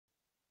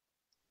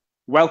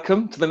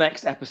Welcome to the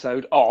next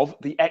episode of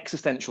the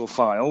Existential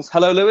Files.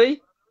 Hello,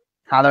 Louie.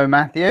 Hello,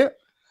 Matthew.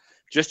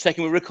 Just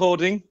checking we're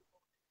recording.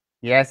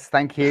 Yes,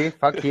 thank you.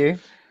 Fuck you.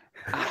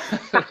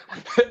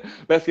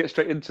 Let's get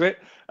straight into it.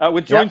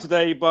 We're joined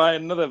today by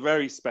another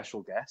very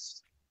special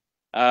guest.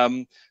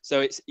 So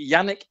it's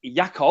Yannick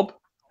Jacob.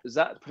 Is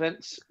that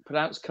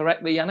pronounced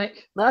correctly,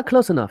 Yannick?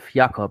 Close enough,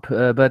 Jacob.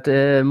 But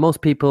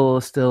most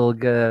people still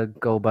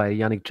go by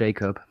Yannick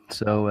Jacob.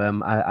 So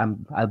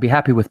I'll be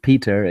happy with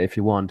Peter if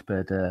you want.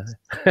 But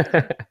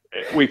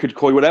we could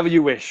call you whatever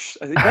you wish.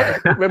 I think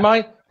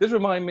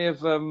remind me of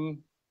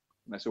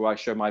that's why I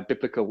show my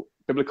biblical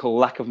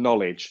lack of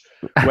knowledge.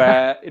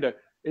 Where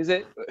is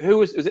it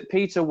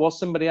Peter was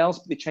somebody else,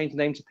 but they changed the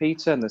name to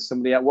Peter, and there's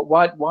somebody else.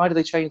 Why do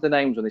they change the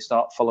names when they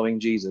start following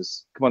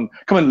Jesus? Come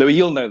on, Louie,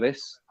 you'll know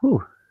this.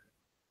 Ooh.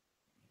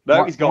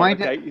 No, he's gone. Why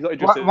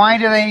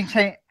do they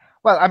change?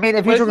 Well, I mean,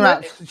 if you're talking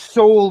about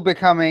Saul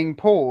becoming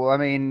Paul, I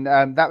mean,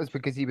 that was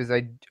because he was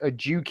a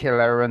Jew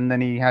killer, and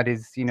then he had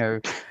his,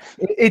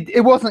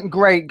 it wasn't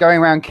great going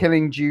around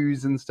killing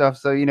Jews and stuff.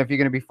 So, if you're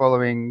going to be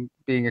following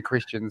being a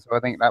Christian, so I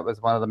think that was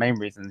one of the main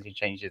reasons he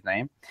changed his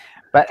name.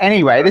 But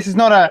anyway, this is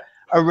not a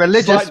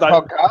religious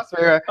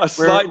podcast. A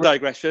slight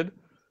digression.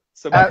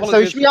 So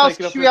should we ask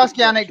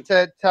Yannick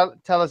to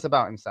tell us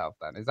about himself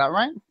then? Is that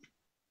right?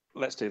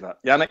 Let's do that.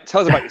 Yannick,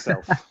 tell us about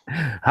yourself.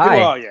 Hi.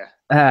 Who are you?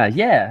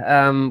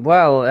 I'm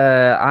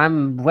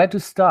where to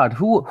start.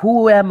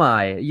 Who am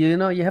I?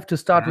 You have to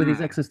start with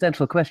these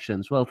existential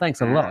questions. Well, thanks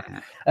a lot.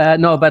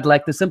 No, but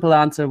like the simple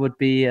answer would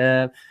be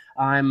I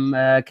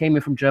came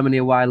here from Germany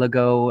a while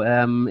ago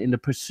in the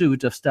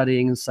pursuit of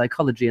studying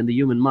psychology and the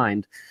human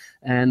mind.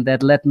 And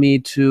that led me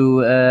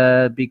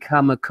to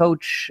become a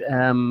coach,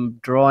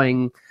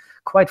 drawing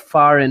quite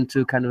far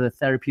into kind of the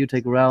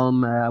therapeutic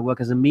realm. I work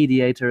as a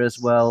mediator as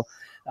well.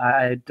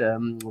 I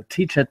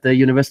teach at the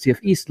University of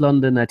East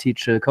London. I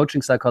teach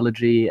coaching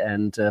psychology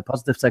and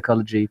positive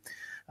psychology.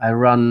 I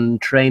run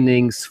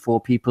trainings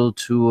for people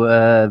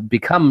to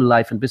become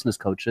life and business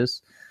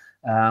coaches.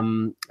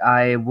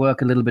 I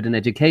work a little bit in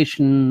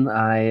education.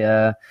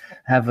 I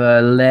have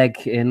a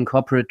leg in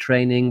corporate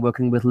training,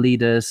 working with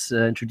leaders,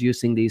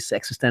 introducing these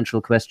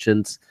existential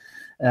questions,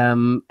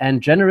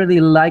 and generally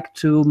like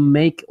to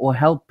make or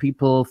help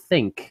people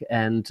think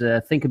and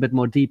think a bit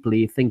more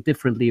deeply, think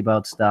differently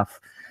about stuff,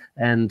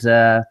 and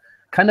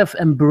kind of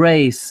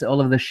embrace all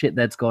of the shit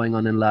that's going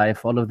on in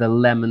life, all of the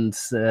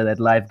lemons that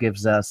life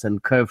gives us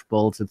and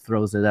curveballs it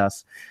throws at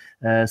us,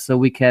 so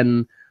we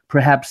can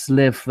perhaps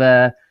live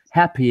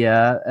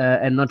happier,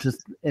 and not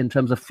just in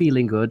terms of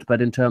feeling good, but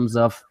in terms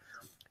of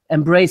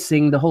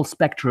embracing the whole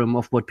spectrum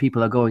of what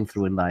people are going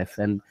through in life.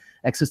 And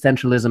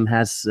existentialism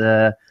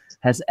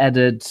has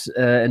added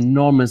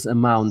enormous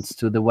amounts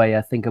to the way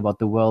I think about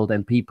the world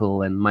and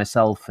people and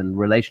myself and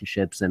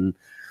relationships and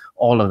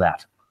all of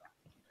that.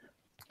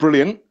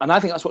 Brilliant. And I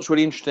think that's what's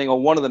really interesting, or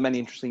one of the many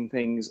interesting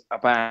things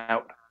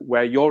about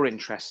where your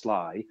interests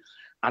lie,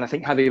 and I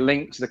think how they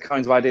link to the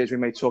kinds of ideas we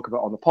may talk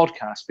about on the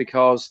podcast,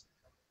 because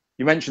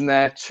you mentioned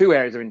there two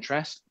areas of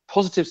interest: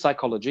 positive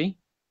psychology,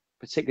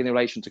 particularly in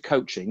relation to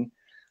coaching,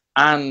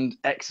 and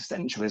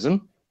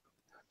existentialism.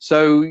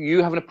 So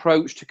you have an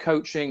approach to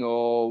coaching,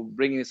 or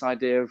bringing this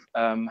idea of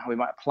how we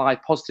might apply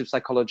positive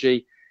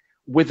psychology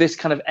with this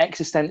kind of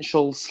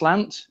existential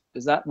slant.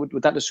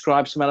 Would that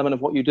describe some element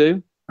of what you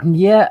do?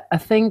 Yeah, I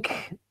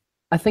think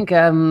I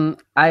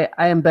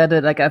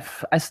embedded, like I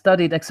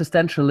studied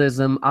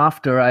existentialism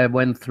after I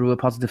went through a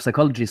positive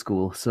psychology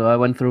school. So I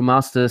went through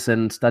masters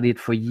and studied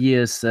for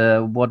years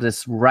what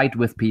is right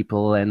with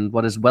people and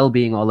what is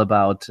well-being all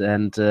about.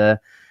 And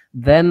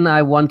then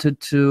I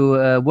wanted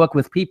to work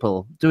with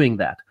people doing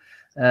that.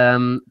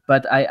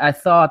 But I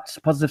thought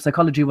positive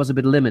psychology was a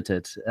bit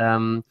limited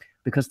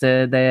because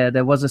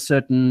there was a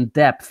certain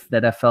depth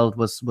that I felt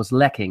was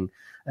lacking.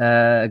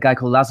 A guy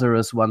called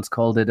Lazarus once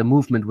called it a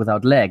movement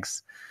without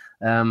legs.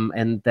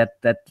 And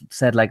that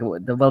said, like,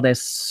 well,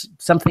 there's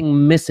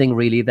something missing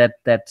really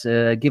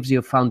that gives you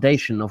a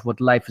foundation of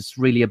what life is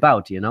really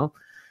about,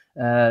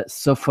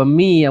 So for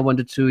me, I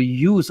wanted to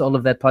use all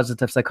of that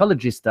positive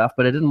psychology stuff,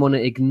 but I didn't want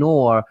to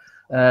ignore,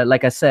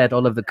 like I said,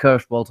 all of the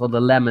curveballs, all the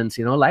lemons.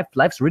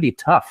 Life's really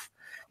tough.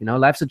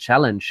 Life's a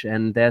challenge,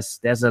 and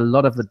there's a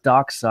lot of the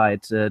dark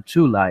side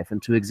to life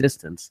and to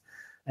existence.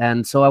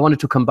 And so I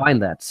wanted to combine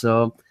that.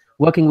 So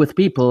working with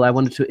people, I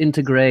wanted to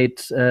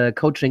integrate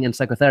coaching and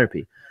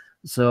psychotherapy.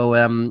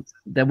 So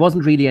there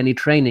wasn't really any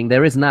training.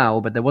 There is now,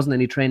 but there wasn't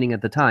any training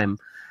at the time.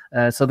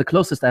 So the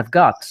closest I've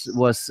got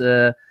was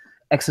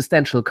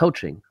existential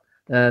coaching.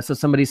 So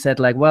somebody said,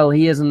 like, well,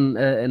 he has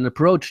an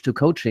approach to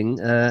coaching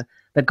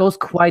that goes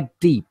quite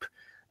deep,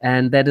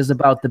 and that is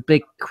about the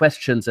big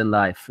questions in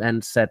life,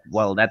 and said,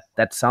 well,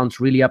 that sounds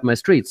really up my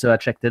street. So I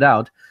checked it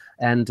out,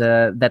 and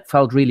that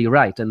felt really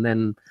right. And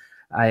then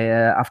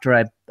after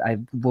I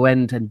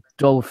went and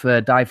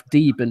dived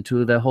deep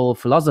into the whole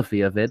philosophy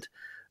of it,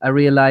 I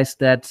realized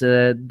that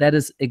that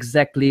is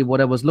exactly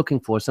what I was looking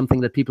for,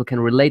 something that people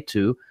can relate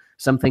to,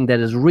 something that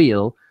is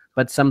real,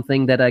 but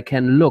something that I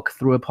can look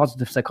through a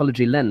positive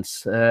psychology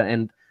lens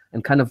and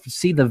and kind of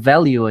see the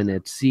value in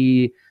it,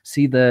 see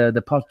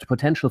the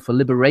potential for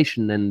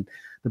liberation and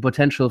the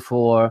potential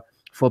for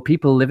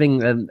people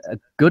living a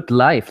good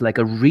life, like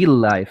a real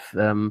life,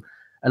 a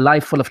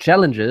life full of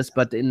challenges,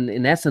 but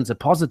in essence a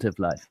positive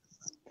life.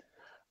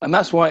 And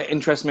that's why it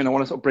interests me, and I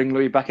want to sort of bring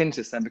Louie back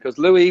into this then, because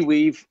Louie,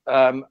 we've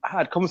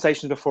had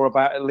conversations before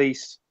about at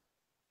least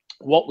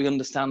what we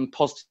understand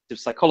positive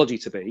psychology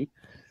to be.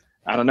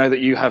 And I know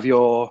that you have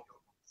your,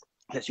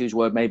 let's use the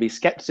word, maybe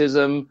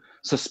skepticism,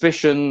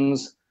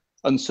 suspicions,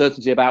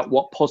 uncertainty about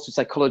what positive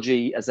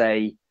psychology as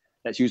a,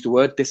 let's use the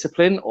word,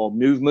 discipline or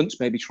movement,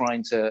 maybe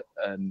trying to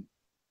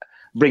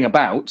bring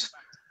about.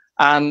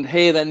 And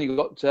here then you've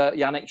got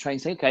Yannick trying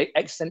to say, okay,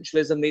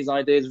 existentialism, these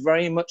ideas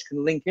very much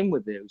can link in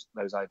with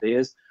those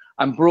ideas,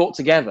 and brought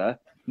together,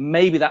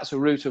 maybe that's a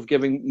route of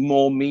giving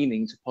more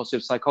meaning to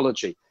positive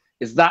psychology.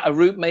 Is that a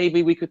route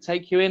maybe we could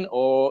take you in?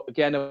 Or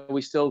again, are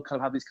we still kind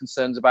of have these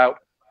concerns about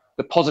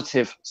the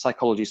positive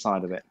psychology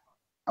side of it?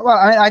 Well,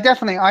 I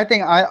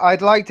think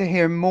I'd like to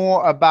hear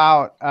more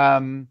about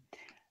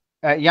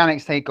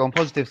Yannick's take on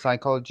positive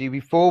psychology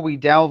before we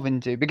delve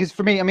into, because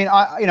for me, I mean,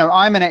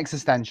 I'm an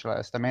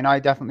existentialist. I mean, I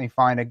definitely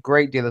find a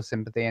great deal of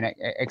sympathy in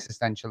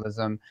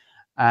existentialism,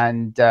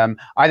 and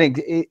I think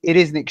it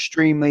is an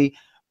extremely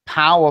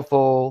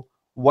powerful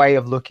way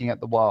of looking at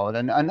the world,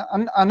 and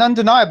an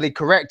undeniably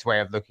correct way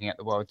of looking at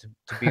the world, to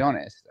be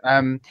honest.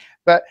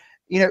 But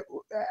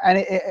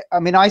and I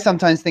mean, I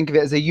sometimes think of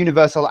it as a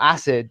universal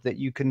acid that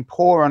you can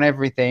pour on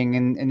everything,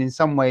 and in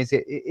some ways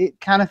it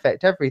can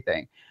affect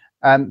everything.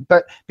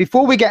 But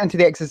before we get into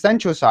the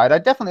existential side,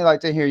 I'd definitely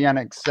like to hear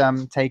Yannick's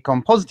take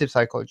on positive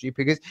psychology,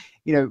 because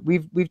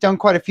we've done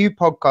quite a few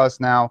podcasts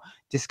now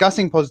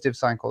discussing positive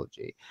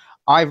psychology.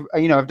 I've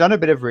done a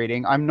bit of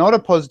reading. I'm not a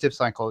positive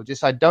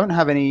psychologist. I don't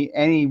have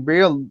any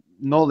real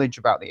knowledge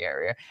about the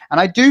area, and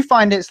I do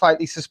find it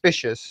slightly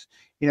suspicious,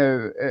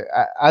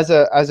 as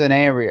an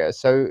area.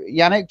 So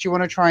Yannick, do you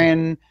want to try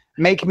and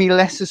make me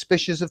less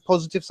suspicious of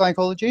positive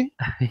psychology?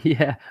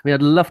 Yeah, I mean,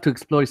 I'd love to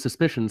explore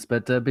suspicions,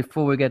 but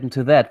before we get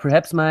into that,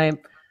 perhaps my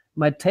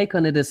take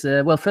on it is,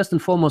 well, first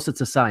and foremost,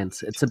 it's a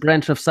science. It's a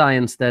branch of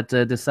science that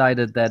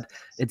decided that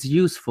it's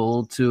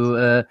useful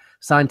to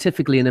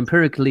scientifically and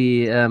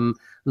empirically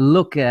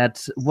look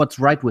at what's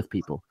right with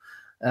people,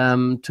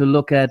 to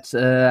look at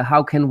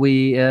how can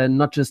we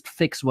not just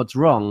fix what's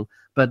wrong,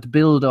 but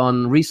build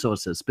on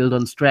resources, build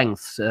on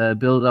strengths,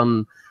 build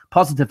on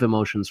positive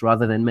emotions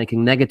rather than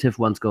making negative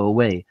ones go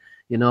away.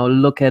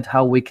 Look at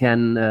how we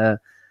can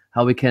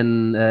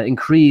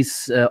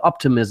increase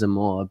optimism,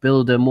 or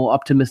build a more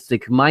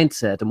optimistic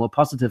mindset, a more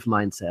positive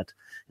mindset,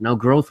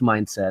 growth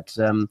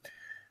mindset.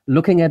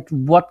 Looking at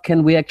what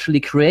can we actually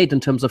create in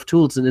terms of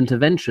tools and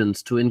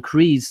interventions to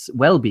increase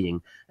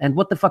well-being, and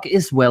what the fuck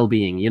is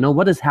well-being?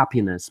 What is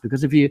happiness?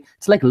 Because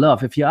it's like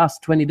love. If you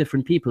ask 20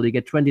 different people, you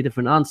get 20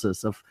 different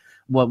answers of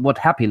what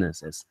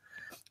happiness is.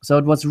 So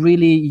it was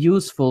really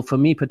useful for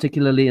me,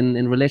 particularly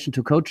in relation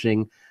to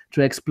coaching,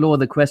 to explore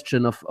the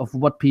question of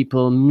what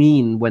people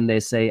mean when they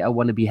say, I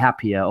want to be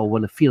happier or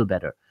want to feel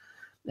better.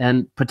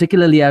 And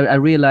particularly, I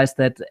realized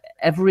that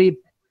every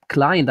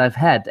client I've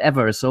had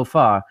ever so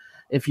far,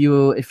 if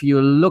you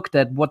looked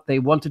at what they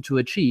wanted to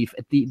achieve,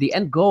 the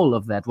end goal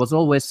of that was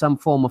always some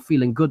form of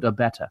feeling good or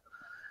better.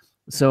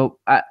 So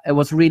it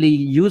was really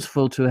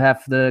useful to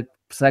have the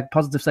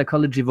positive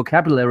psychology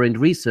vocabulary and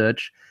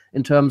research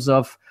in terms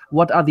of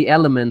what are the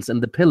elements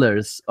and the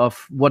pillars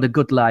of what a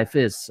good life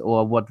is,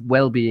 or what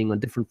well-being or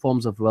different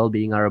forms of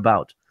well-being are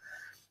about.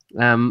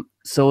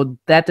 So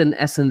that in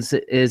essence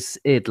is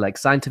it, like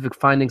scientific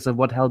findings of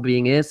what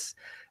well-being is,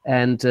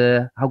 and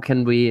how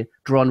can we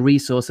draw on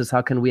resources,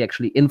 how can we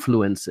actually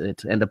influence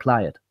it and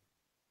apply it.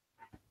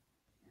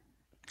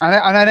 And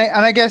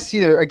I guess,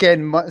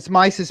 again,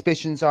 my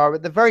suspicions are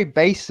at the very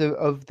base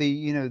of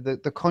the,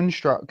 the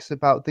constructs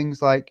about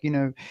things like,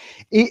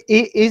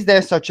 is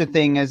there such a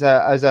thing as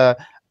a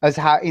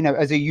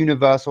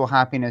universal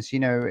happiness,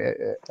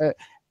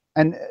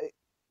 and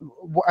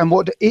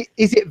what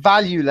is it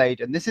value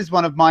laden? This is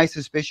one of my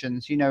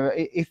suspicions.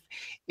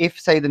 If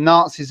say the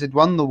Nazis had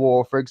won the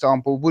war, for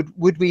example,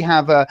 would we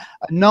have a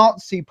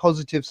Nazi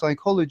positive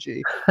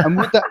psychology, and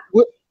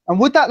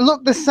would that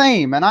look the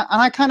same? And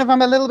I kind of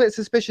am a little bit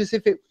suspicious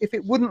if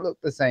it wouldn't look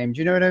the same. Do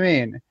you know what I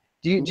mean?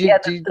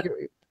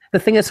 The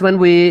thing is, when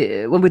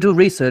we do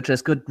research,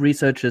 as good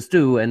researchers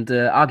do, and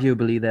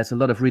arguably there's a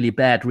lot of really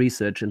bad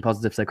research in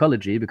positive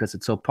psychology because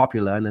it's so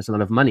popular and there's a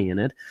lot of money in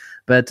it.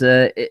 But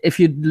if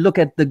you look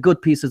at the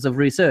good pieces of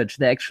research,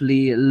 they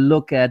actually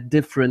look at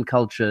different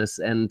cultures,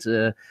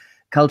 and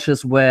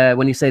cultures where,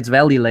 when you say it's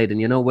value laden,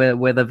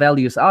 where the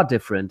values are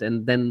different.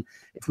 And then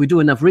if we do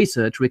enough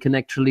research, we can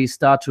actually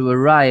start to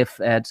arrive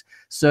at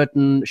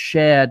certain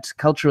shared,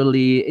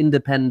 culturally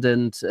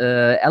independent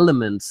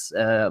elements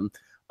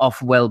of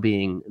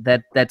well-being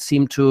that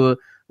seem to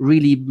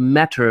really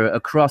matter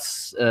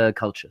across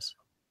cultures.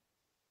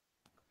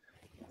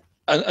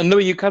 And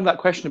Louie, you come to that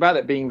question about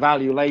it being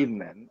value laden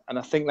then, and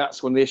I think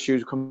that's when the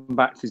issues come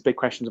back to these big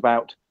questions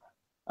about,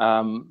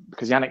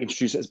 because Yannick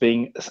introduced it as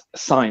being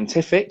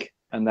scientific,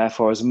 and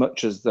therefore as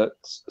much as that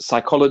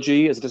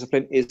psychology as a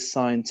discipline is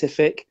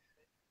scientific,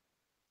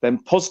 then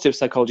positive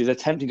psychology is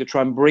attempting to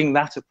try and bring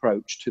that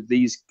approach to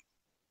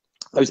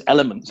those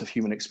elements of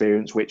human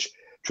experience which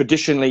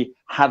traditionally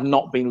had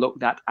not been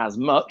looked at as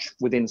much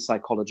within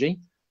psychology.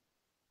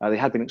 They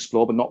had been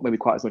explored, but not maybe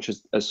quite as much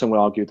as some would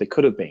argue they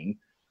could have been.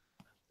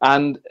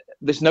 And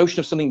this notion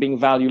of something being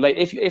value-laden,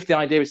 if the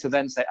idea is to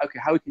then say, okay,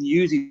 how we can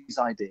use these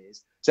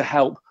ideas to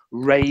help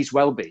raise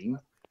well-being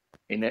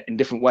in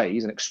different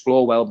ways and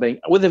explore well-being,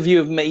 with a view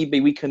of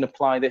maybe we can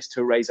apply this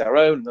to raise our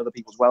own and other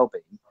people's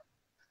well-being,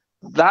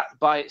 that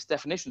by its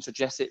definition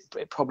suggests it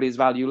probably is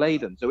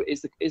value-laden. So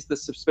is the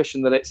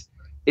suspicion that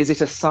is it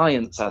a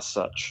science as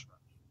such?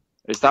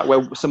 Is that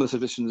where some of the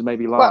suspicions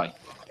maybe lie? Well,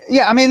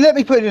 yeah, I mean, let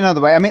me put it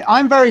another way. I mean,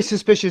 I'm very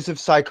suspicious of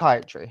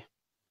psychiatry.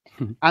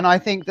 And I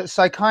think that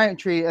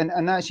psychiatry,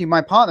 and actually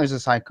my partner is a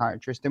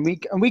psychiatrist, and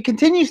we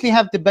continuously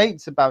have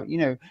debates about, you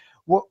know,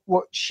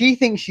 what she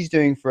thinks she's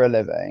doing for a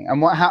living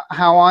and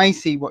how I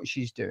see what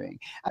she's doing.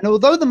 And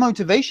although the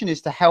motivation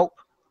is to help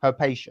her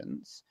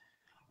patients,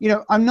 you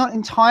know, I'm not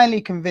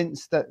entirely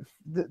convinced that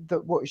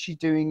what she's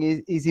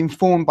doing is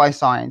informed by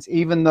science,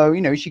 even though,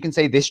 you know, she can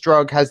say this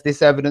drug has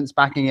this evidence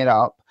backing it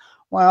up.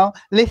 Well,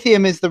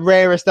 lithium is the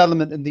rarest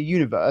element in the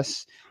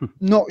universe.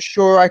 Not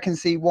sure I can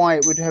see why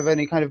it would have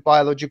any kind of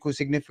biological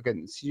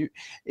significance.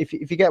 If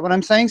you get what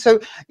I'm saying. So,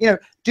 you know,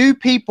 do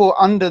people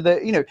under the,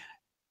 you know,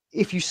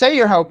 if you say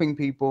you're helping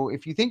people,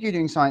 if you think you're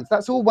doing science,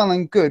 that's all well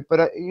and good.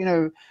 But, you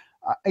know,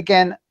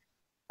 again,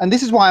 and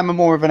this is why I'm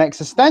more of an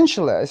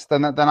existentialist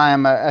than I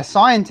am a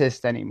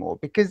scientist anymore,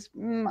 because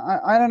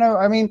I don't know.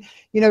 I mean,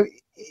 you know,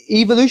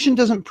 evolution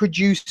doesn't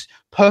produce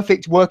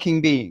perfect working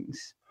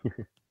beings.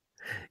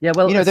 Yeah,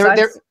 well, you know,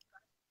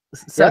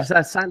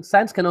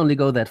 science can only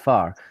go that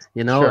far.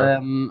 You know,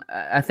 Sure.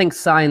 I think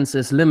science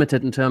is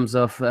limited in terms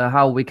of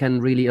how we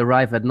can really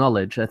arrive at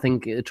knowledge. I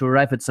think to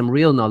arrive at some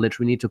real knowledge,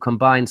 we need to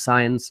combine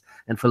science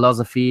and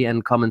philosophy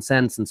and common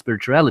sense and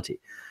spirituality.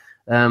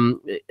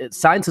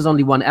 Science is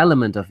only one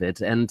element of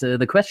it, and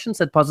the questions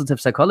that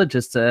positive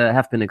psychologists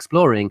have been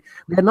exploring,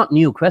 they're not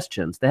new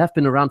questions. They have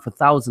been around for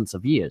thousands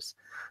of years.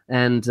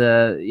 And,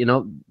 you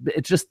know,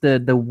 it's just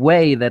the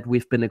way that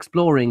we've been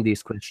exploring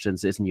these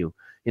questions is new,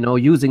 you know,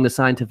 using the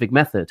scientific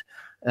method.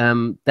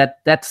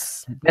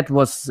 That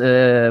was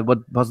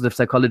what positive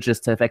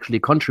psychologists have actually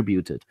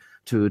contributed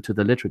to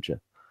the literature.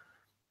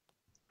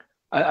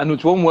 And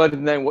there's one word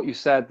in there, what you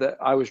said, that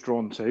I was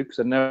drawn to, because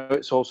I know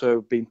it's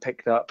also been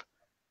picked up,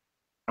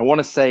 I want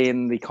to say,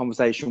 in the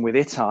conversation with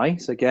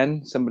Itai. So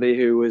again, somebody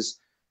who has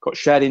got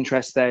shared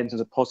interest there in terms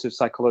of positive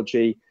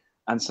psychology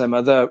and some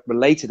other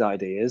related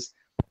ideas.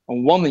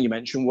 And one that you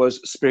mentioned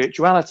was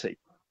spirituality.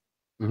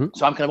 Mm-hmm.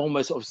 So I'm kind of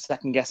almost sort of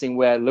second guessing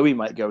where Louie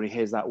might go when he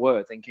hears that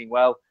word, thinking,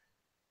 well,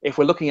 if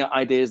we're looking at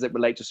ideas that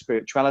relate to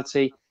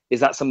spirituality, is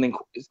that something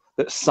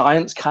that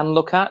science can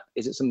look at?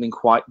 Is it something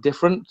quite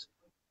different?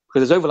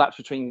 Because there's overlaps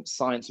between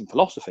science and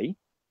philosophy.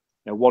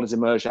 You know, one has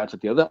emerged out of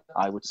the other,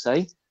 I would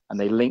say, and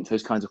they link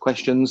those kinds of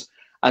questions.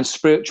 And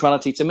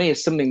spirituality to me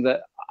is something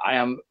that I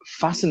am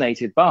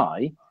fascinated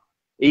by,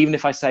 even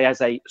if I say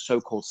as a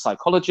so-called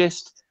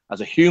psychologist,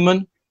 as a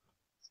human.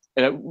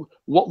 You know,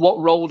 what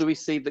role do we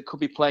see that could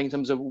be playing in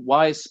terms of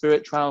why is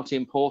spirituality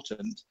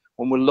important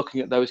when we're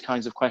looking at those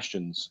kinds of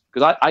questions?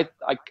 Because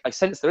I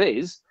sense there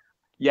is,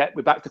 yet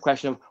we're back to the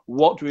question of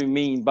what do we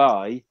mean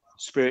by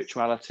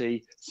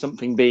spirituality,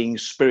 something being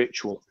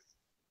spiritual?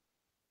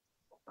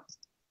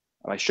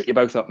 I shut you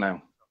both up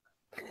now.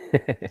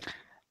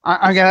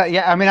 I'm gonna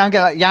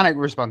let Yannick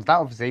respond to that,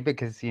 obviously,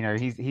 because, you know,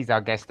 he's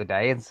our guest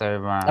today, and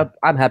so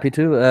I'm happy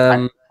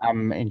to.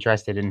 I'm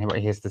interested in what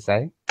he has to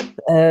say.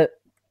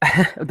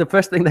 The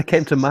first thing that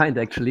came to mind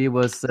actually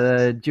was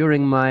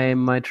during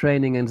my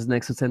training as an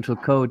existential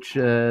coach,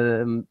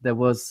 there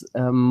was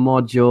a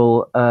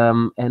module,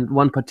 and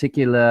one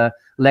particular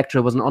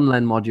lecture was an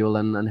online module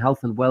on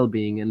health and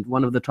well-being, and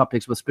one of the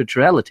topics was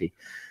spirituality.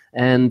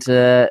 And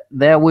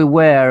there we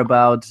were,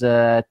 about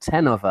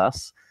 10 of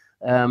us,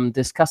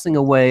 discussing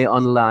away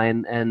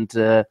online, and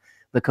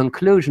the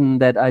conclusion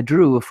that I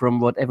drew from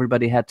what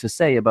everybody had to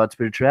say about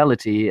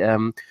spirituality,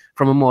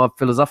 from a more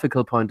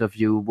philosophical point of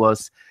view,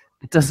 was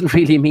it doesn't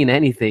really mean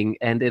anything,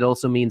 and it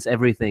also means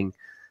everything.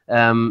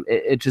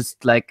 It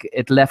just, like,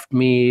 it left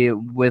me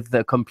with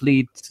a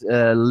complete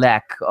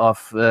lack of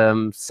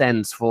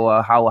sense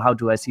for how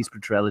do I see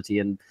spirituality,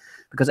 and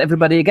because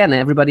everybody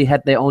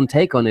had their own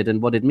take on it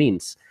and what it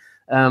means.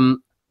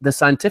 The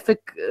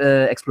scientific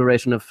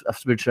exploration of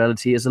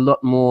spirituality is a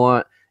lot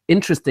more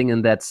interesting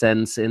in that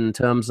sense, in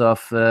terms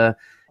of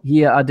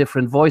here are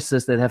different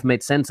voices that have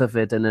made sense of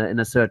it in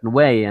a certain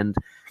way, and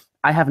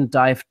I haven't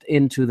dived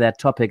into that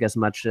topic as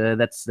much.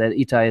 That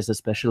Itai is a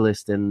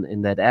specialist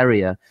in that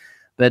area.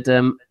 But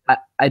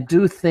I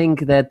do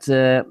think that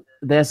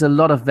there's a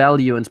lot of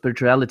value in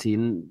spirituality,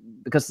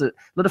 because a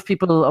lot of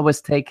people always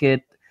take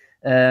it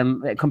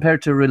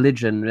compared to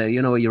religion.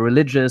 You know, you're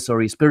religious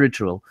or you're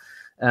spiritual,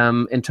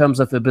 in terms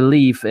of a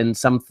belief in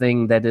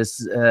something that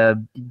is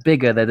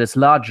bigger, that is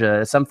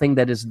larger, something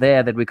that is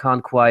there that we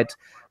can't quite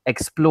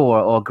explore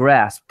or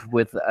grasp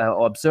with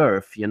or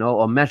observe,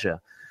 or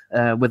measure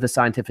with a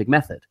scientific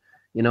method.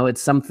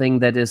 It's something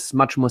that is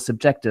much more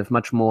subjective,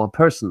 much more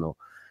personal.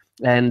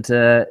 And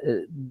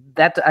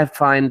that I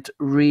find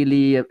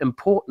really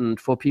important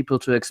for people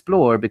to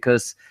explore,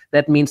 because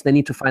that means they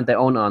need to find their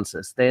own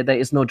answers. There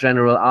is no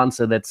general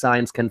answer that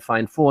science can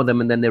find for them,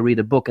 and then they read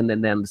a book and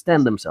then they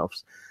understand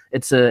themselves.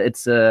 It's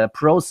a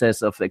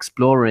process of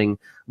exploring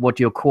what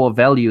your core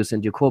values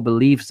and your core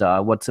beliefs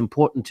are, what's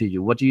important to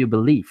you, what do you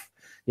believe?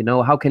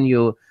 How can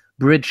you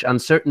bridge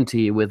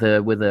uncertainty with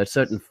a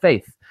certain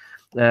faith?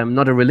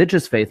 Not a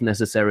religious faith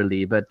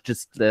necessarily, but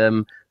just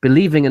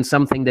believing in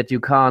something that you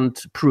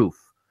can't prove,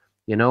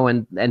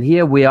 and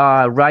here we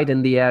are right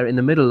in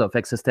the middle of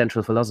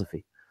existential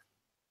philosophy.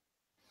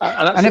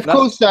 And of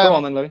course, go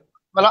on then, Louie.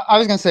 Well, I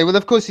was going to say, well,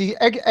 of course,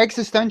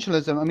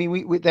 existentialism. I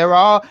mean, there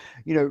are,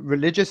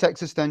 religious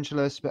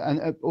existentialists,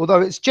 and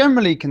although it's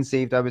generally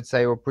conceived, I would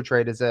say, or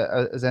portrayed as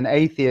an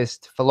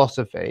atheist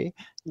philosophy,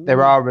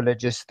 there are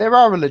religious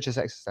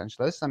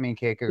existentialists. I mean,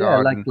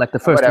 Kierkegaard, like the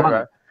first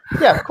one.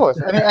 Yeah, of course.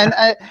 I mean,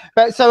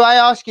 but so I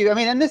ask you, I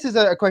mean, and this is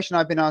a question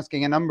I've been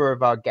asking a number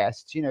of our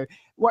guests.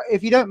 What,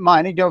 if you don't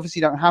mind, you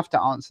obviously don't have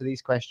to answer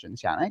these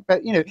questions, Yannick.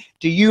 But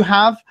do you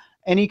have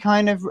any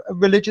kind of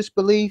religious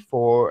belief,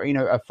 or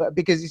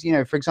because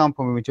for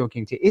example, when we were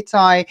talking to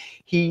Itai,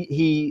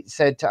 he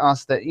said to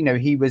us that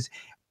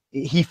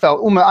he felt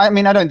almost. I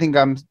mean, I don't think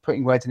I'm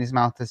putting words in his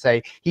mouth to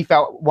say he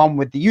felt one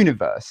with the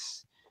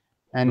universe,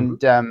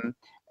 and.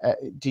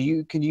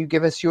 Can you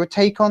give us your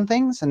take on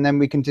things, and then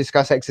we can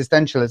discuss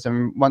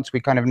existentialism once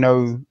we kind of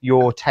know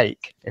your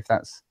take, if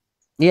that's...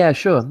 Yeah,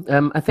 sure.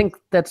 I think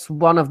that's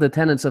one of the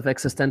tenets of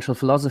existential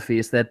philosophy,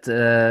 is that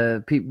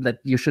that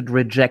you should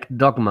reject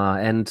dogma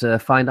and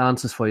find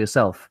answers for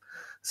yourself.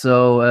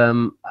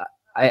 So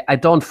I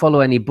don't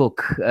follow any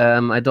book.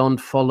 I don't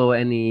follow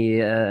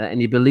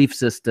any belief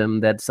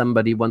system that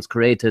somebody once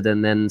created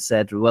and then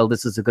said, well,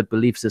 this is a good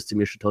belief system,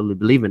 you should totally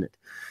believe in it.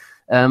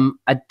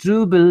 I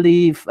do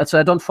believe, so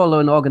I don't follow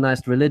an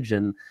organized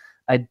religion.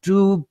 I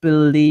do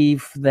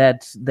believe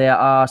that there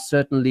are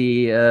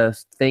certainly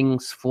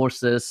things,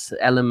 forces,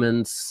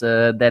 elements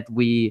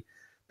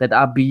that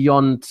are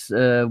beyond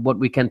what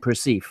we can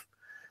perceive.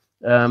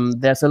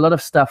 There's a lot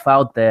of stuff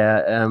out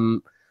there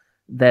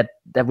that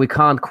we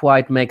can't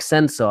quite make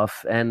sense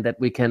of, and that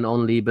we can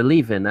only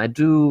believe in. I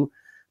do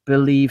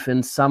believe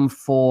in some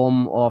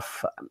form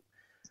of,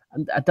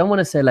 I don't want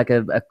to say like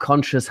a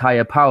conscious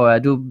higher power.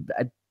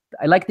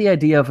 I like the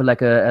idea of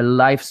like a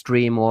live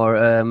stream, or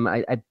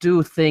I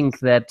do think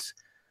that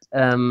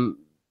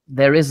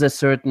there is a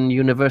certain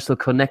universal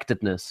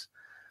connectedness.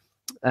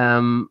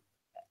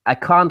 I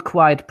can't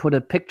quite put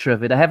a picture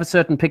of it. I have a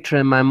certain picture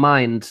in my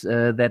mind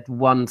that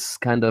once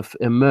kind of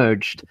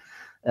emerged,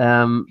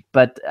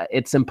 but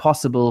it's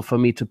impossible for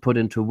me to put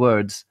into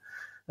words.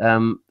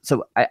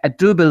 So I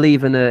do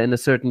believe in a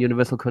certain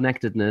universal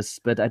connectedness,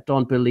 but I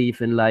don't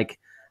believe in like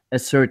a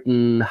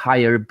certain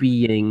higher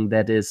being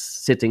that is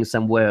sitting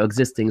somewhere,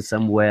 existing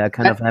somewhere,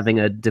 kind of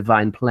having a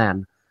divine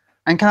plan.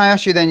 And can I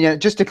ask you then,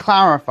 just to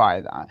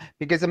clarify that,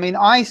 because I mean,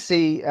 I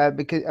see,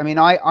 because I mean,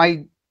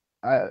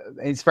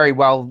 it's very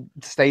well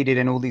stated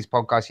in all these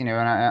podcasts, and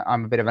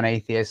I'm a bit of an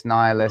atheist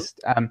nihilist,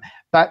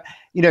 but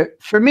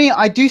for me,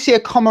 I do see a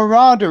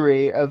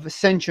camaraderie of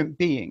sentient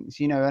beings,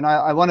 and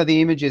one of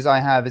the images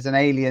I have is an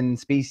alien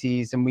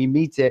species, and we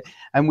meet it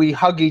and we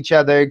hug each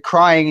other,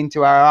 crying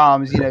into our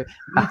arms,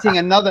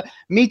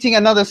 meeting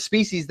another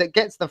species that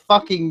gets the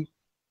fucking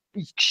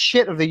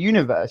shit of the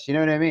universe. You know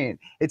what I mean?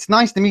 It's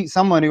nice to meet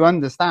someone who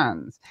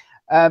understands.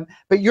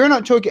 But you're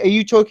not talking. Are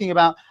you talking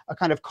about a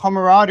kind of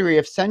camaraderie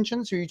of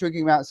sentience, or are you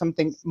talking about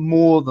something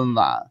more than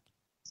that?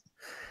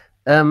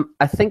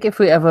 I think if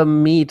we ever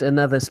meet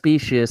another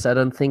species, I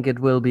don't think it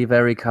will be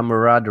very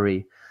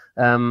camaraderie.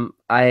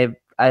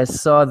 I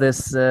saw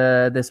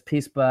this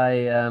piece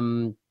by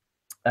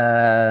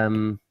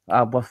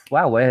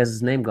wow, where has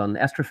his name gone?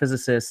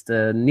 Astrophysicist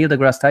Neil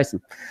deGrasse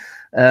Tyson,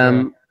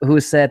 who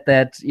said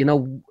that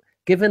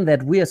given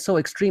that we are so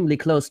extremely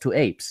close to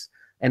apes,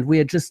 and we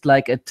are just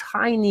like a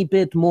tiny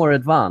bit more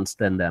advanced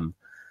than them.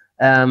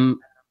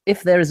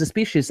 If there is a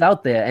species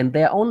out there and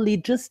they're only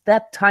just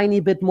that tiny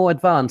bit more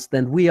advanced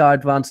than we are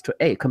advanced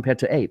compared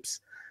to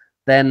apes,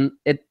 then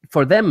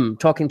for them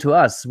talking to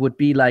us would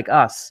be like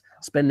us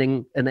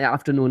spending an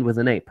afternoon with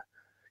an ape,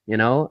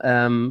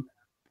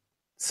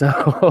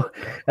 So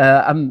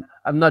I'm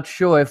not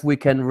sure if we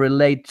can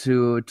relate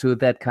to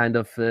that kind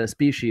of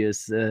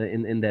species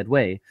in that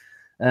way.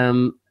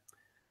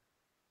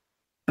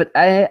 But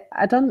I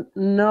don't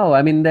know.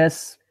 I mean,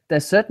 there's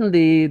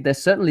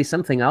certainly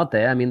something out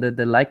there. I mean,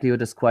 the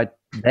likelihood is quite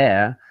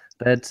there.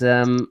 But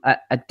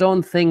I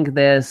don't think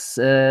there's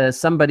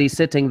somebody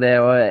sitting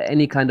there, or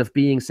any kind of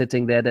being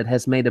sitting there, that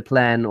has made a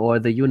plan, or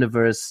the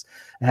universe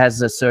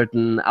has a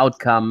certain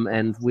outcome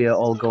and we are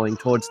all going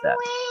towards that.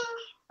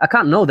 I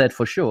can't know that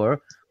for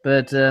sure,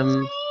 but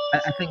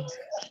I think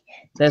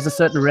there's a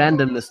certain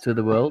randomness to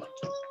the world.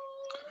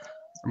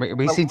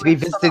 We seem to be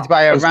visited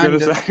by a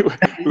random.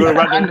 We've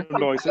got a random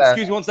noise. So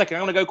excuse me 1 second.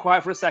 I'm going to go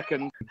quiet for a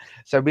second.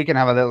 So we can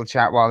have a little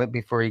chat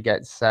before he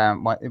gets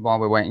while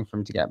we're waiting for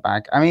him to get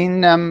back. I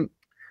mean,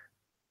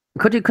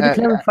 could you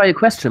clarify your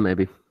question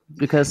maybe?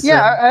 Because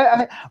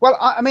I what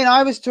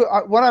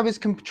I was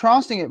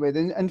contrasting it with,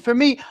 and for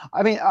me,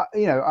 I mean,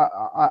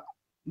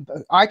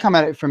 I come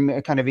at it from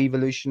a kind of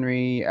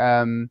evolutionary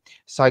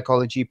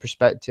psychology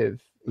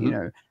perspective, you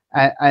know,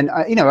 and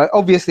you know,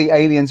 obviously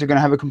aliens are going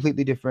to have a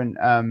completely different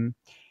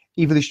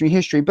evolutionary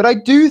history, but I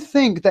do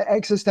think that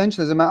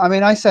existentialism, I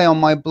mean, I say on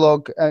my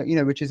blog, you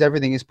know, which is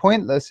Everything is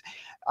Pointless,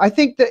 I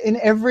think that in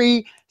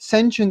every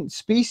sentient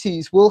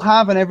species we'll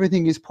have an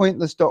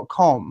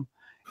everythingispointless.com.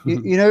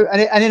 You know,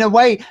 and in a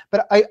way,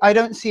 but I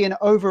don't see an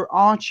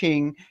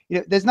overarching, you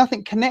know, there's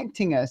nothing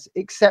connecting us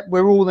except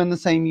we're all in the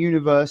same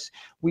universe.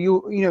 We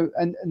all, you know,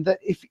 and that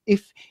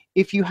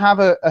if you have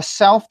a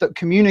self that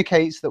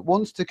communicates, that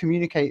wants to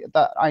communicate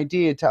that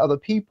idea to other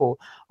people,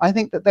 I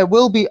think that there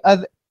will be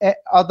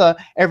other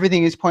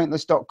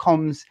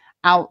everythingispointless.coms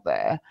out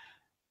there.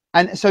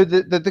 And so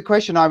the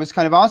question I was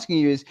kind of asking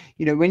you is,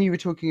 you know, when you were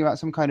talking about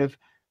some kind of,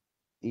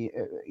 you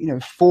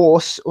know,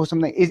 force or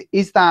something,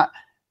 is that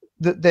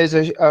there's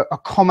a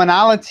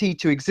commonality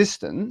to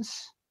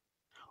existence,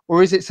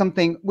 or is it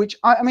something which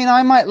I mean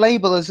I might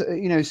label as,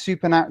 you know,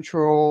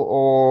 supernatural,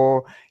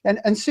 or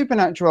and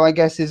supernatural I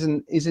guess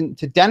isn't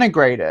to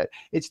denigrate it,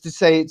 it's to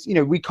say it's, you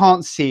know, we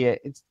can't see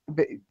it, it's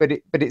but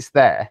it's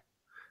there.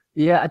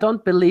 Yeah, I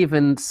don't believe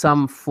in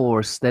some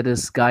force that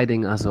is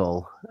guiding us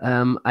all.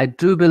 I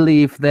do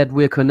believe that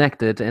we're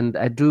connected, and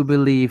I do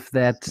believe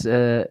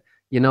that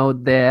you know,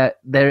 there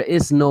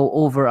is no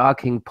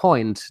overarching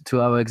point to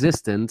our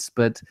existence,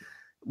 but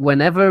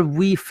whenever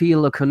we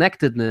feel a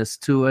connectedness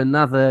to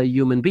another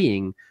human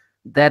being,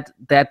 there's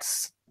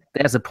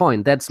a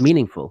point that's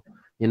meaningful.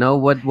 You know,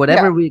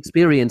 whatever we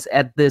experience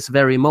at this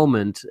very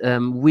moment,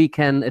 we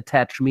can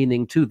attach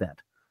meaning to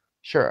that.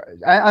 Sure,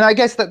 and I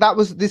guess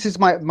this is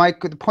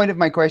the point of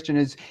my question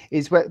is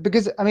where,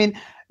 because I mean,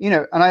 you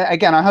know, and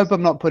I hope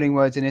I'm not putting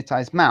words in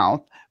Itai's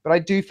mouth, but I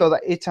do feel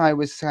that Itai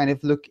was kind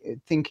of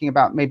thinking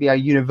about maybe a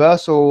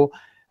universal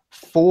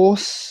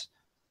force,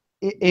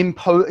 you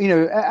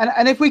know,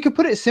 and if we could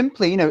put it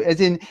simply, you know,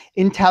 as in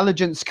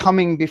intelligence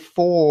coming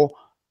before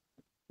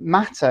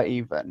matter,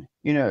 even,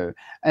 you know,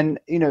 and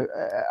you know,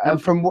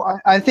 from what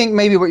I think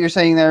maybe what you're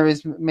saying there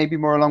is maybe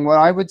more along what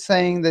I would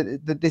saying,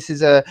 that this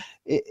is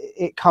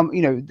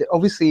you know,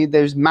 obviously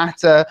there's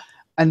matter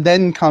and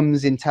then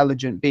comes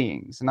intelligent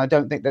beings, and I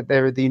don't think that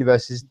the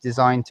universe is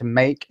designed to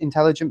make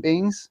intelligent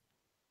beings.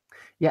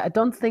 Yeah, I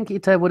don't think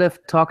Itai would have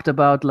talked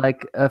about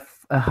like a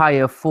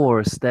higher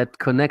force that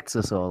connects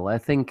us all. I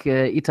think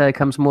Itai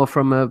comes more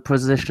from a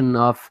position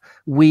of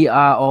we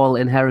are all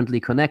inherently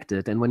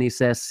connected. And when he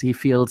says he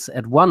feels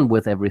at one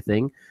with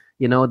everything,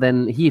 you know,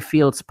 then he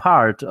feels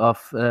part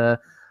of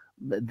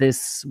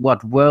this,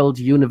 world,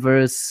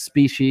 universe,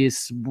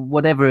 species,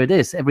 whatever it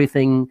is.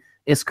 Everything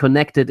is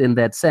connected in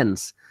that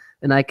sense.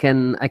 And I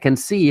can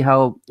see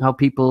how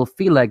people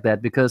feel like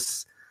that,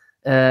 because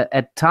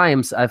at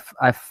times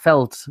I've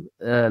felt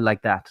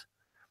like that,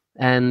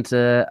 and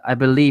I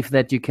believe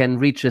that you can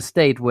reach a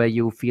state where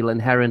you feel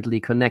inherently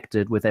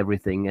connected with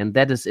everything, and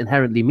that is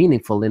inherently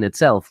meaningful in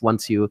itself.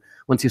 Once you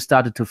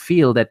started to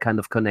feel that kind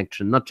of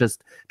connection, not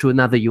just to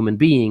another human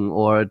being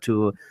or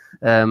to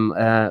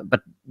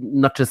but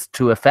not just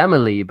to a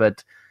family,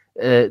 but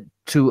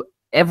to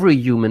every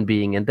human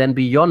being, and then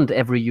beyond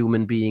every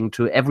human being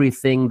to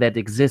everything that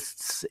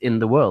exists in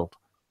the world.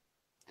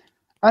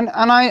 And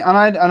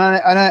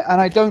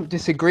I don't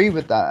disagree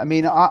with that. I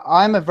mean,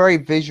 I'm a very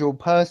visual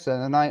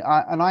person, and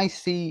I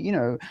see, you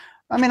know,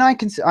 I mean,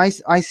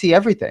 I see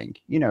everything,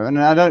 you know, and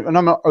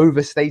I'm not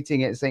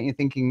overstating it,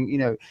 thinking, you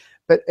know,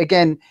 but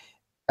again,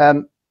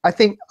 I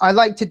think I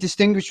like to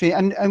distinguish,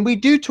 and we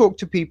do talk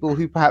to people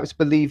who perhaps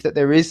believe that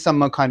there is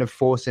some kind of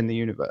force in the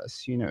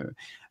universe, you know,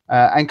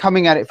 and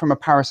coming at it from a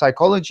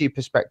parapsychology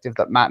perspective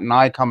that Matt and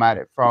I come at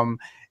it from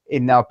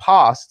in our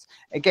past.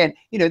 Again,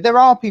 you know, there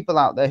are people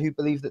out there who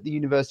believe that the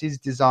universe is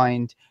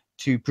designed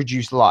to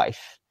produce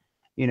life,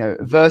 you know,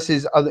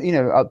 versus other, you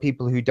know,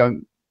 people who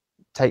don't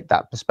take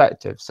that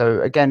perspective.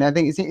 So again, I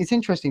think it's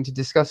interesting to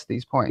discuss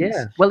these points.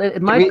 Yeah, well,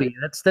 it might be.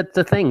 That's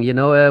the thing, you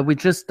know. We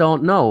just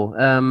don't know.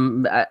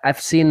 I've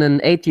seen an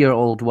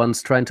 8-year-old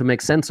once trying to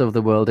make sense of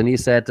the world, and he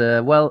said,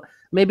 well,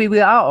 maybe we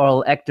are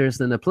all actors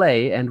in a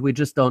play and we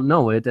just don't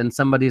know it, and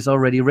somebody's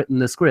already written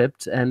the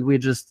script and we're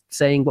just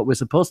saying what we're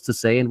supposed to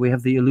say, and we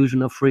have the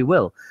illusion of free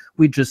will.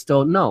 We just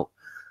don't know.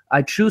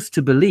 I choose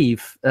to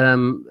believe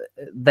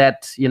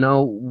that, you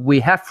know, we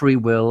have free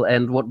will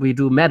and what we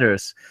do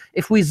matters.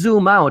 If we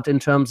zoom out in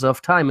terms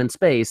of time and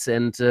space,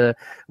 and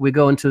we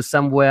go into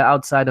somewhere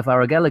outside of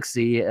our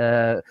galaxy,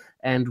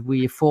 and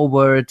we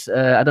forward,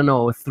 I don't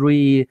know,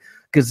 3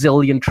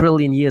 gazillion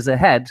trillion years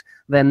ahead,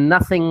 then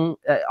nothing,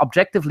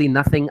 objectively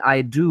nothing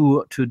I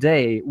do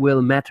today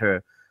will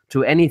matter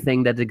to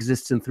anything that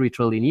exists in 3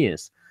 trillion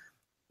years.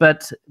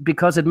 But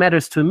because it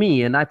matters to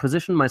me and I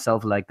position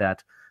myself like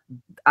that,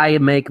 I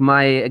make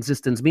my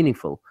existence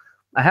meaningful.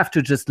 I have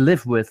to just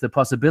live with the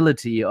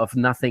possibility of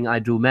nothing I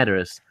do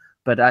matters.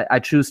 But I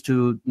choose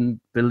to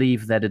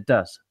believe that it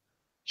does.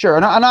 Sure,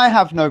 and I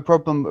have no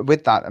problem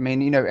with that. I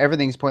mean,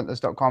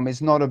 everythingspointless.com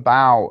is not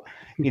about,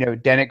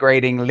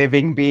 denigrating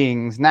living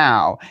beings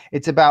now.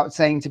 It's about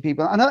saying to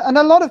people, and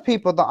a lot of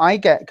people that I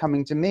get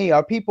coming to me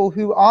are people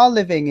who are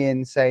living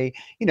in, say,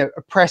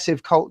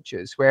 oppressive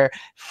cultures where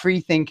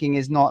free thinking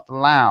is not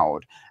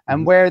allowed,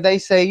 and where they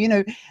say,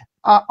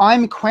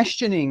 I'm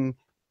questioning,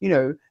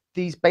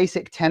 these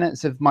basic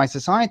tenets of my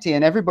society,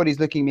 and everybody's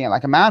looking at me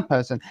like a mad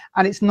person.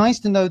 And it's nice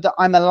to know that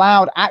I'm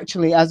allowed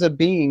actually as a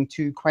being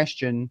to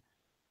question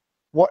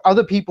what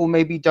other people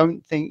maybe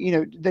don't think,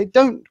 they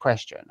don't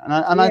question.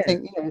 And I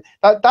think,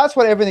 that's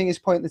what Everything is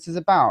Pointless is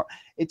about.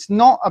 It's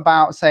not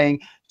about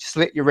saying,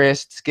 slit your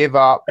wrists, give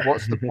up,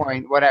 what's the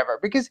point, whatever,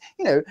 because,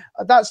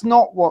 that's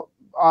not what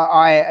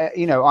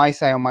I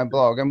say on my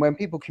blog. And when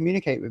people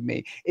communicate with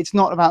me, it's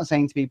not about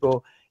saying to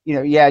people,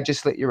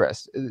 just slit your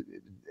wrists.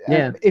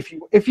 Yeah.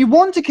 If you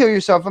want to kill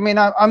yourself, I mean,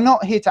 I'm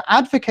not here to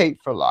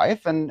advocate for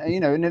life, and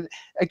and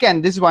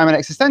again, this is why I'm an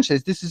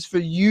existentialist. This is for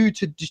you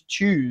to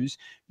choose.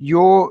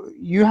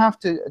 You have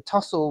to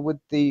tussle with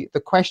the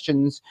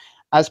questions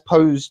as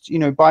posed,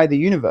 by the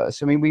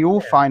universe. I mean, we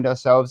all find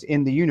ourselves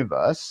in the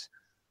universe,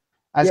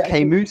 as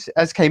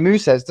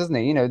Camus says, doesn't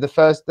he?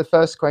 The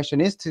first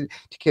question is to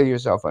kill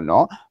yourself or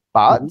not.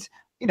 But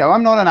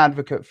I'm not an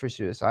advocate for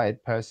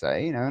suicide per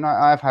se. And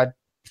I've had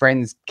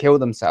friends kill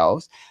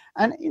themselves,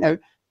 and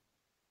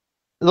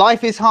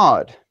life is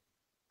hard.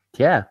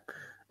 Yeah.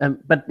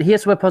 But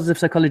here's where positive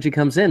psychology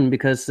comes in,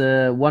 because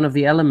one of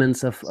the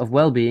elements of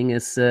well-being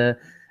is to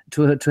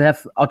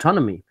have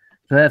autonomy,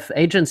 to have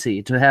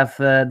agency, to have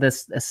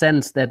this a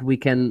sense that we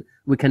can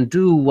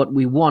do what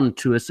we want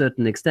to a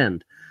certain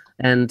extent.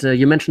 And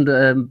you mentioned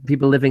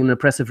people living in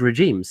oppressive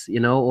regimes,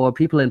 or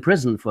people in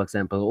prison, for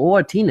example,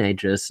 or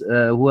teenagers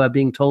who are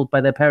being told by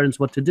their parents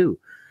what to do.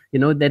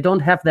 They don't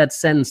have that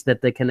sense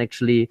that they can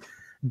actually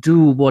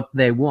do what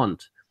they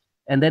want.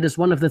 And that is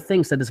one of the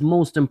things that is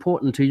most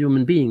important to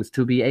human beings,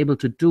 to be able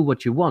to do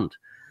what you want.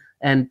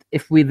 And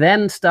if we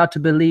then start to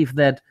believe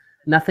that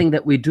nothing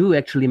that we do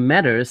actually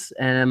matters,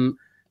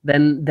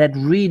 then that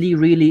really,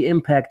 really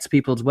impacts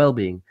people's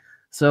well-being.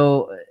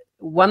 So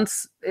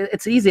once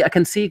it's easy, I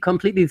can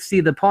completely see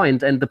the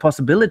point and the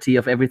possibility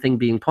of everything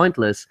being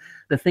pointless.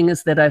 The thing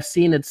is that I've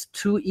seen it's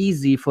too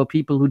easy for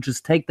people who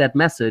just take that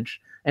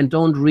message and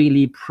don't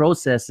really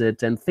process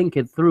it and think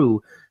it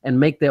through and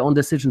make their own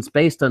decisions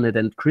based on it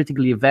and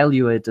critically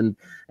evaluate and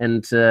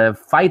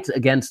fight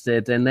against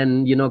it, and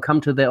then come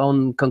to their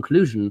own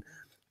conclusion.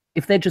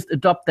 If they just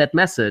adopt that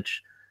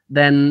message,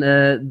 then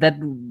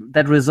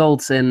that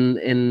results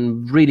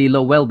in really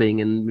low well-being,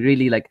 and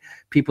really like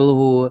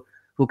people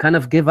who kind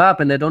of give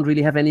up, and they don't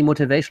really have any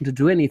motivation to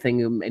do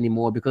anything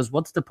anymore, because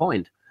what's the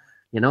point?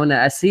 And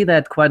I see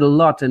that quite a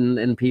lot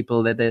in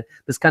people, that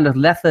this kind of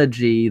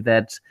lethargy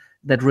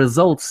that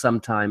results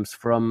sometimes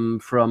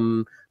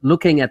from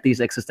looking at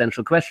these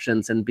existential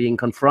questions and being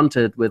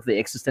confronted with the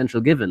existential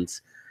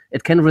givens.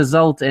 It can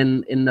result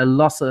in a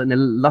loss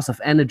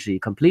of energy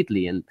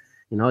completely, and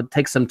it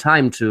takes some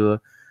time to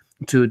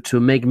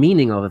make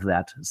meaning of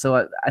that.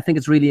 So I think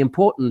it's really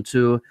important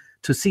to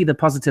see the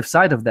positive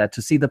side of that,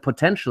 to see the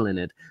potential in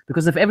it.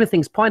 Because if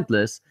everything's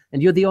pointless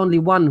and you're the only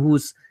one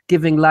who's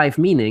giving life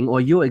meaning, or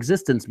your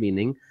existence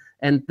meaning,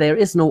 and there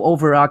is no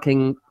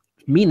overarching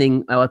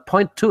meaning or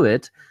point to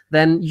it,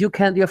 then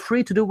you're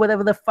free to do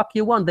whatever the fuck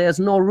you want. There's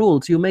no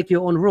rules. You make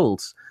your own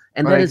rules,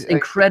 and that is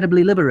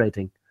incredibly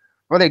liberating.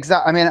 Well,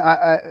 exactly.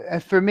 I mean,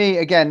 for me,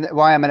 again,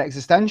 why I'm an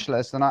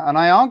existentialist, and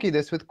I argue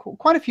this with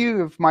quite a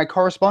few of my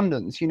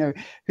correspondents,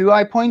 who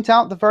I point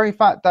out the very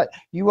fact that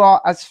you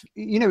are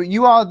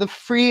the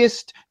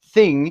freest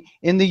thing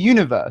in the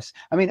universe.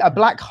 I mean, a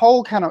black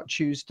hole cannot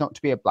choose not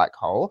to be a black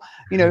hole.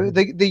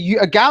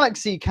 A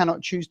galaxy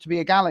cannot choose to be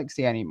a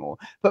galaxy anymore.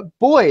 But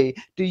boy,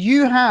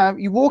 you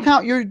walk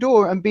out your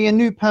door and be a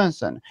new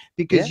person,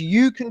 because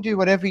you can do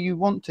whatever you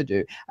want to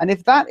do. And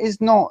if that is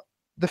not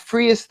the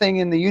freest thing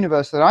in the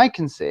universe that I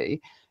can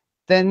see,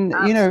 then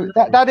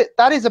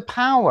that is a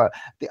power.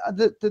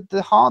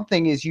 The hard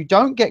thing is you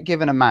don't get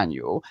given a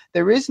manual.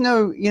 There is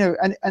no,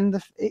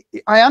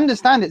 I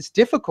understand it's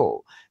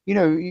difficult.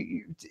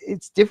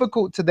 It's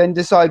difficult to then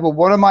decide, well,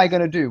 what am I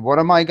going to do? What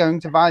am I going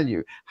to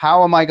value?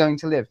 How am I going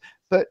to live?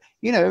 But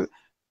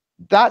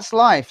that's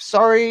life.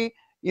 Sorry.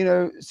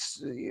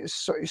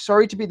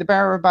 Sorry to be the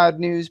bearer of bad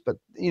news, but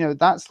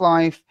that's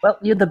life. Well,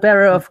 you're the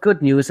bearer of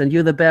good news, and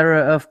you're the bearer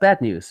of bad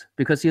news,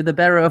 because you're the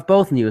bearer of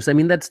both news. I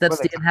mean, that's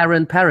the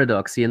inherent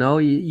paradox.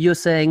 You're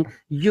saying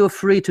you're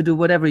free to do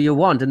whatever you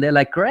want, and they're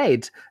like,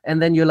 great,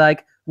 and then you're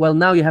like, well,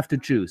 now you have to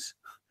choose.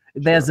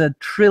 There's a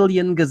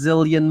trillion,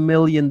 gazillion,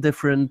 million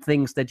different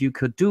things that you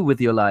could do with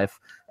your life,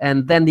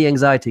 and then the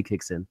anxiety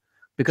kicks in,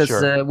 because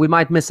we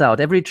might miss out.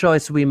 Every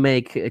choice we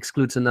make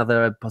excludes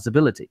another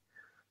possibility.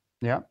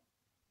 Yeah.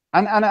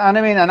 And I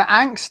mean, and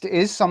angst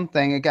is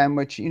something again,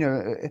 which, you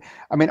know,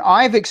 I mean,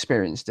 I've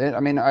experienced it.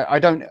 I mean, I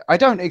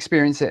don't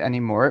experience it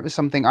anymore. It was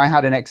something I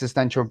had an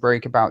existential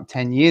break about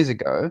 10 years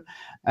ago,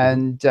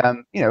 and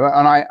you know,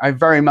 and I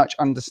very much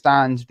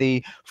understand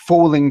the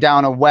falling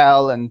down a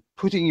well and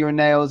putting your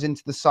nails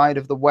into the side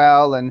of the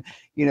well, and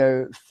you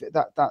know,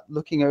 that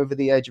looking over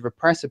the edge of a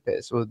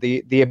precipice, or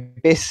the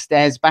abyss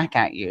stares back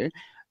at you.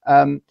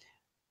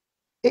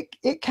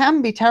 It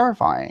can be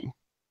terrifying.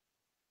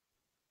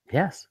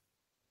 Yes.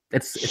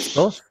 It's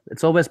both.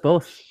 It's always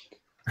both.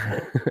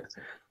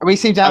 We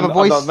seem to have a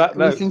voice.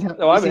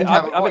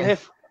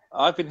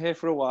 I've been here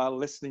for a while,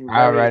 listening Oh,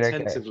 very right,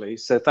 attentively. Okay.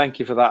 So thank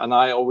you for that. And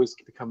I always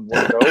become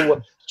one go.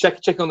 Well,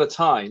 check on the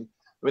time.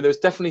 I mean, there's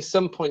definitely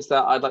some points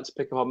that I'd like to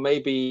pick up on.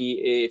 Maybe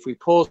if we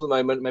pause a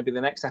moment, maybe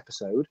the next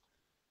episode.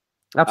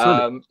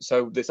 Absolutely.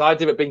 So this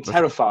idea of it being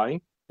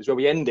terrifying is where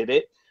we ended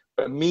it.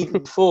 But immediately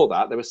before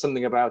that, there was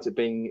something about it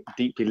being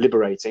deeply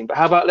liberating. But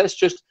how about let's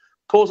just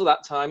pause at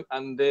that time,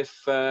 and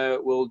if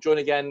we'll join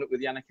again with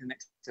Yannick in the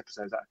next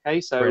episode. Is that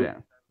okay? So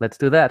brilliant. Let's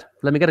do that.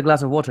 Let me get a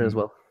glass of water as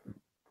well.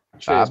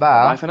 Cheers.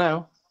 Bye for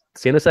now.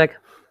 See you in a sec.